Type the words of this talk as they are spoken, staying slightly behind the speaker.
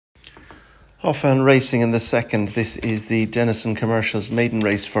Off and racing in the second. This is the Dennison Commercials maiden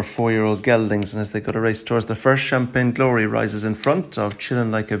race for 4yo Geldings, and as they go to race towards the first, Champagne Glory rises in front of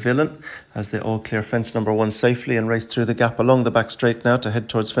Chillin' Like a Villain as they all clear fence number 1 safely and race through the gap along the back straight now to head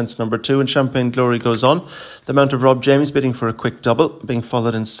towards fence number 2, and Champagne Glory goes on. The mount of Rob James bidding for a quick double, being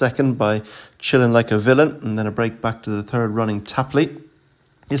followed in second by Chillin' Like a Villain, and then a break back to the third running Tapley.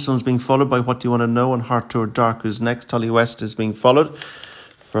 This one's being followed by What Do You Want to Know and Heart Tour Dark, who's next. Tully West is being followed.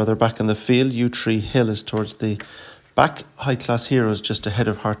 Further back in the field, U3 Hill is towards the back. High Class Heroes just ahead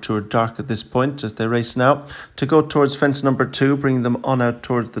of Heart Tour Dark at this point as they race now to go towards fence number 2, bringing them on out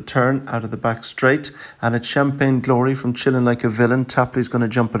towards the turn, out of the back straight. And it's Champagne Glory from Chillin' Like a Villain. Tapley's going to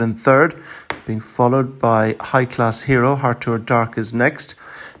jump it in third, being followed by High Class Hero. Heart Tour Dark is next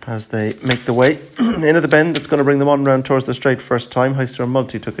as they make the way into the bend. That's going to bring them on round towards the straight first time. High Star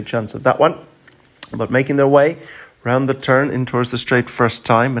Multi took a chance at that one, but making their way round the turn in towards the straight first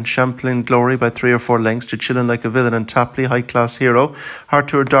time, and Champagne Glory by 3 or 4 lengths to Chillin' Like a Villain and Tapley. High Class Hero. Heart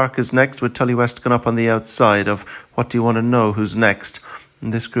Tour Dark is next, with Tully West going up on the outside of What Do You Want to Know, who's next.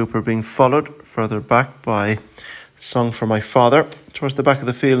 And this group are being followed further back by Song for My Father. Towards the back of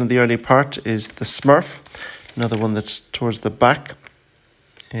the field in the early part is the Smurf. Another one that's towards the back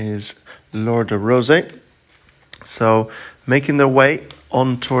is Lord of Rose. So making their way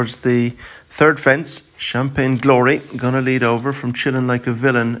on towards the third fence, Champagne Glory going to lead over from Chillin' Like a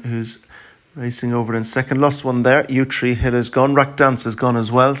Villain, who's racing over in second. Lost one there. U3 Hill is gone. Rock Dance is gone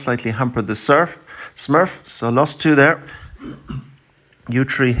as well. Slightly hampered the Smurf. So lost 2 there.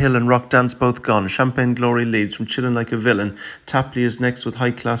 U3 Hill and Rock Dance both gone. Champagne Glory leads from Chillin' Like a Villain. Tapley is next with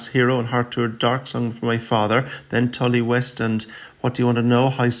High Class Hero and Heart Tour Dark, Song for My Father. Then Tully West and What Do You Want to Know?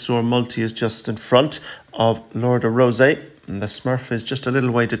 High Soar Multi is just in front of Lord of Rose. And the Smurf is just a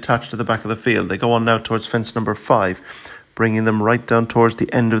little way detached to the back of the field. They go on now towards fence number 5, bringing them right down towards the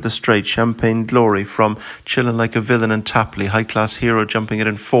end of the straight. Champagne Glory from Chillin' Like a Villain and Tapley. High Class Hero jumping it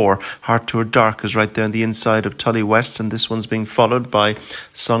in 4. Heart Tour Dark is right there on the inside of Tully West, and this one's being followed by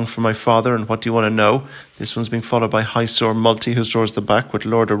Song for My Father and What Do You Want to Know. This one's being followed by High Soar Multi, who's towards the back with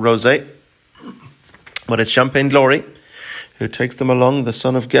Lord of Rose. But it's Champagne Glory who takes them along, the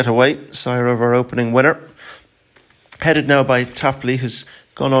son of Getaway, sire of our opening winner. Headed now by Tapley, who's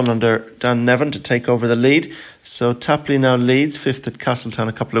gone on under Dan Nevin to take over the lead. So Tapley now leads, 5th at Castletown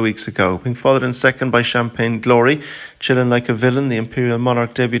a couple of weeks ago. Being followed in second by Champagne Glory. Chillin' Like a Villain, the Imperial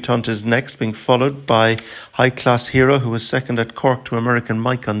Monarch debutant, is next, being followed by High Class Hero, who was second at Cork to American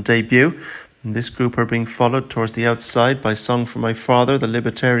Mike on debut. And this group are being followed towards the outside by Song for My Father, the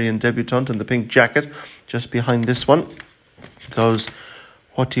Libertarian debutant in the pink jacket. Just behind this one goes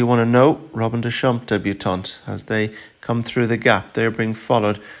What Do You Want to Know? Robin Deschamps debutant. As they come through the gap, they're being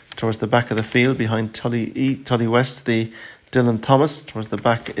followed towards the back of the field behind Tully West, the Dylan Thomas. Towards the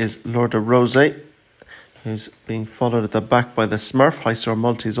back is Lord of Rose, who's being followed at the back by the Smurf. High Soar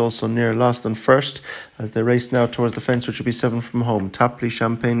Multi is also near last and first as they race now towards the fence, which will be 7 from home. Tapley,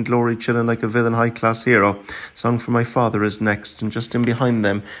 Champagne Glory, Chillin' Like a Villain, High Class Hero. Song for My Father is next, and just in behind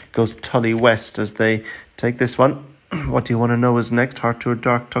them goes Tully West as they take this one. What Do You Want to Know is next. Heart Tour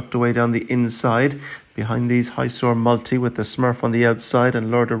Dark tucked away down the inside. Behind these, High Soar Multi with the Smurf on the outside,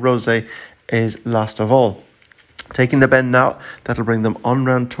 and Lord of Rose is last of all. Taking the bend now, that'll bring them on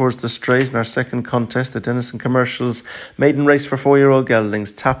round towards the straight in our second contest, the Dennison Commercials maiden race for 4yo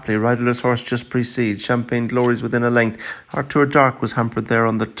Geldings. Tapley, riderless horse, just precedes. Champagne Glory's within a length. Heart Tour Dark was hampered there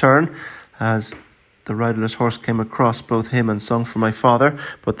on the turn as the riderless horse came across both him and Song for My Father,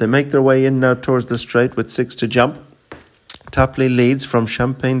 but they make their way in now towards the straight with 6 to jump. Tapley leads from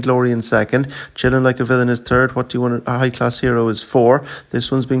Champagne Glory in second. Chillin' Like a Villain is third. What Do You Want to High Class Hero is 4. This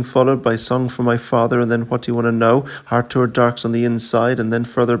one's being followed by Song for My Father, and then What Do You Want to Know? Heart Tour Dark's on the inside, and then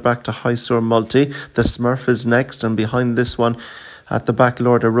further back to High Soar Multi. The Smurf is next, and behind this one at the back,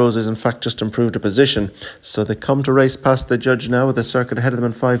 Lord of Roses, in fact, just improved a position. So they come to race past the judge now with a circuit ahead of them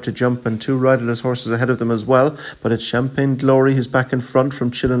and 5 to jump, and 2 riderless horses ahead of them as well. But it's Champagne Glory who's back in front from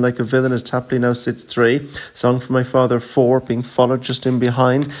Chillin' Like a Villain as Tapley now sits 3. Song for My Father 4, being followed just in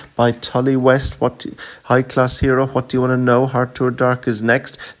behind by Tully West. High Class Hero, What Do You Want to Know? Heart Tour Dark is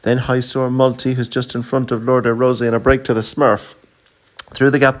next. Then High Soar Multi, who's just in front of Lord of Rose, and a break to the Smurf.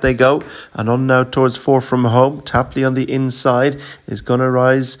 Through the gap they go, and on now towards 4 from home. Tapley on the inside is going to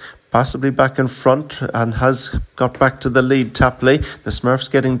rise possibly back in front and has got back to the lead. Tapley, the Smurf's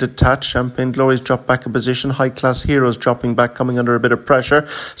getting detached. Champagne Glory's dropped back a position. High Class Heroes dropping back, coming under a bit of pressure.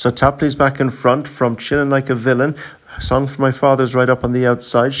 So Tapley's back in front from Chillin' Like a Villain, Song for My Father's right up on the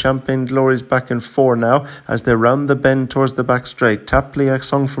outside. Champagne Glory's back in 4 now as they round the bend towards the back straight. Tapley, a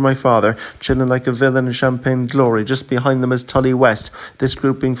Song for My Father, Chilling Like a Villain, and Champagne Glory. Just behind them is Tully West. This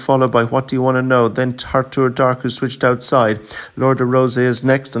group being followed by What Do You Want to Know? Then Heart Tour Dark, who switched outside. Lord of Rose is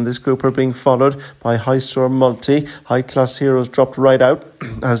next, and this group are being followed by High Soar Multi. High Class Heroes dropped right out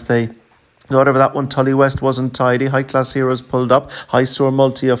as they got over that one. Tully West wasn't tidy. High Class Heroes pulled up. High Soar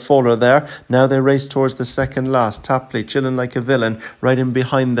Multi a faller there. Now they race towards the second last. Tapley, Chilling Like a Villain, right in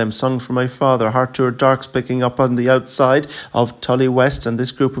behind them. Song for My Father. Heart Tour Dark's picking up on the outside of Tully West, and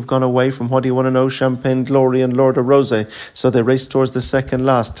this group have gone away from What Do You Want to Know? Champagne Glory and Lord of Rose. So they race towards the second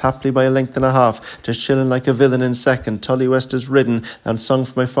last. Tapley by a length and a half. Just Chilling Like a Villain in second. Tully West is ridden, and Song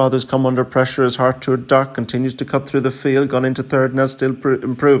for My Father's come under pressure as Heart Tour Dark continues to cut through the field. Gone into third now, still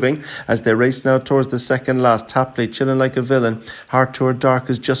improving as they race now towards the second last. Tapley, Chilling Like a Villain. Heart Tour Dark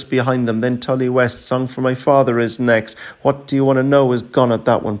is just behind them. Then Tully West. Song for My Father is next. What Do You Want to Know is gone at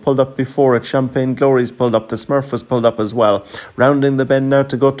that one. Pulled up before it. Champagne Glory's pulled up. The Smurf was pulled up as well. Rounding the bend now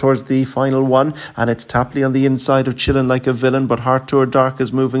to go towards the final one, and it's Tapley on the inside of Chilling Like a Villain, but Heart Tour Dark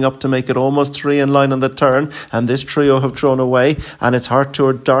is moving up to make it almost 3 in line on the turn, and this trio have thrown away, and it's Heart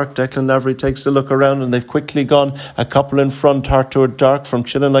Tour Dark. Declan Lavery takes a look around, and they've quickly gone a couple in front. Heart Tour Dark from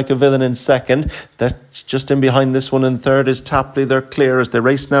Chilling Like a Villain in second. That's just in behind this one in third is Tapley. They're clear as they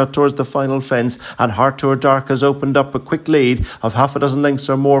race now towards the final fence, and Heart Tour Dark has opened up a quick lead of half a dozen lengths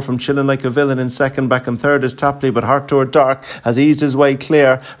or more from Chilling Like a Villain in second. Back in third is Tapley, but Heart Tour Dark has eased his way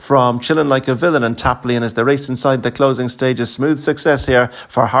clear from Chilling Like a Villain and Tapley, and as they race inside the closing stage, a smooth success here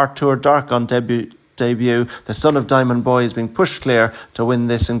for Heart Tour Dark on debut. The son of Diamond Boy is being pushed clear to win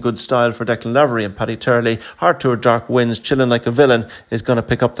this in good style for Declan Lavery and Paddy Turley. Heart Tour Dark wins. Chilling Like a Villain is going to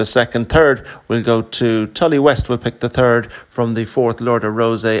pick up the second. Third will go to Tully West, will pick the third from the fourth, Lord of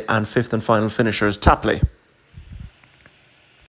Rose, and fifth and final finisher is Tapley.